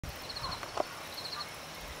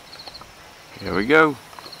Here we go.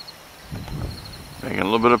 Making a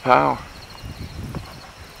little bit of power.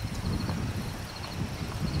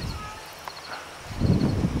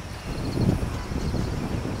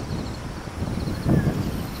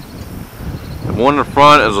 The one in the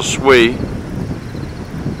front is a SWE,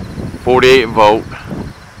 48 volt.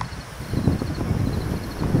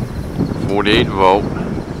 48 volt,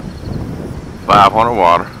 500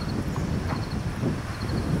 watt.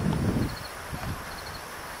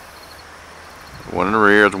 One in the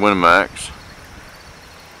rear is the WinMax.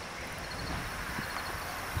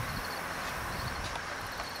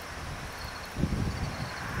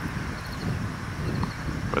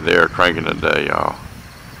 But they are cranking today, y'all.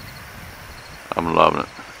 I'm loving it.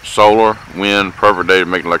 Solar, wind, perfect day to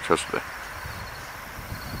make electricity.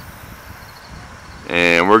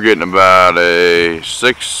 And we're getting about a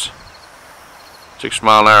 6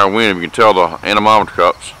 mile an hour wind. You can tell the anemometer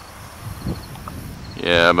cups.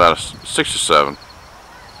 Yeah, about a 6 to 7.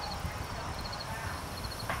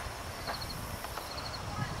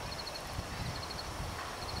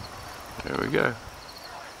 There we go.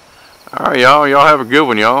 Alright, y'all. Y'all have a good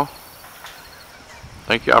one, y'all.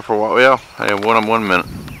 Thank y'all for what. Well, I have 1 minute.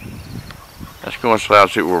 Let's go inside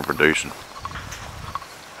and see what we're producing.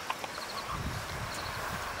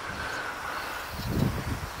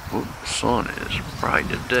 Ooh, the sun is bright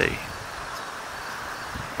today.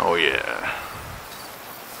 Oh yeah.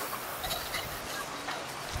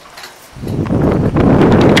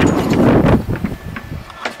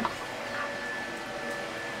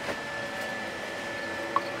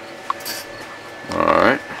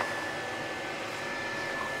 Alright.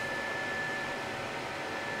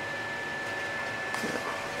 Yeah.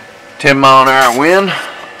 10 mile an hour wind.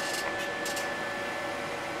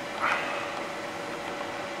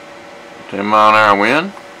 Mile an hour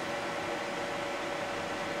wind.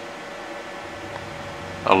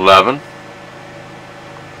 11.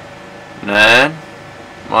 9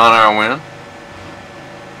 mile an hour wind.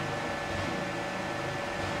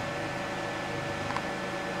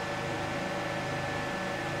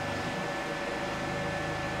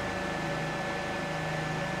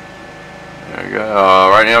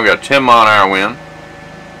 'Right now we got a 10 mile an hour wind.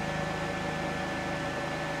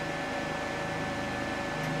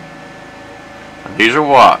 These are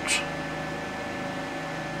watts.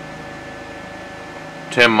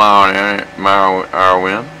 10 mile an hour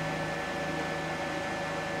wind.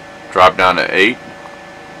 Drop down to 8.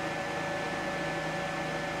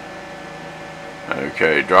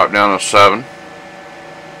 Okay, drop down to 7.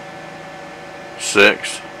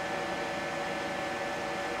 6.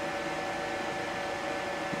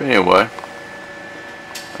 But anyway,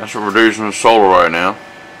 that's what we're producing in solar right now.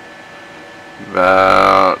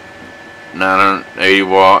 About 980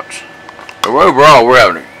 watts. But overall, we're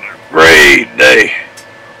having a great day.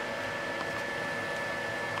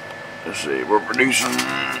 Let's see, we're producing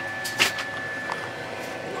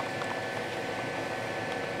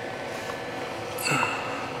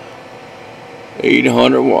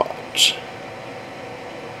 800 watts.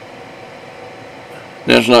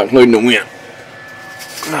 That's not including the wind.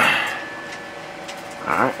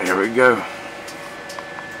 Alright, here we go.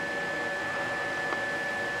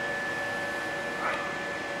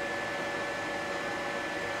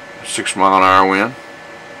 A 6 mile an hour wind.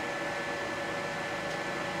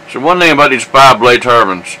 So one thing about these 5-blade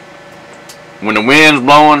turbines, when the wind's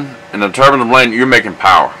blowing and the turbines are blowing, you're making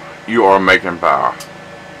power. You are making power.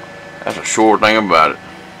 That's a sure thing about it.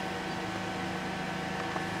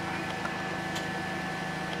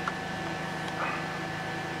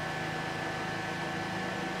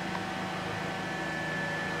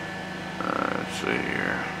 Let's see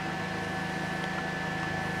here.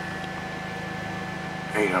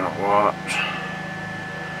 800 watts.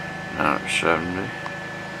 970.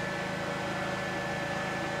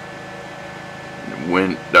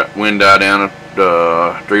 Wind died down at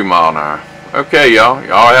 3 mile an hour. Okay, y'all.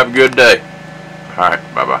 Y'all have a good day. Alright,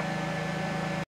 bye-bye.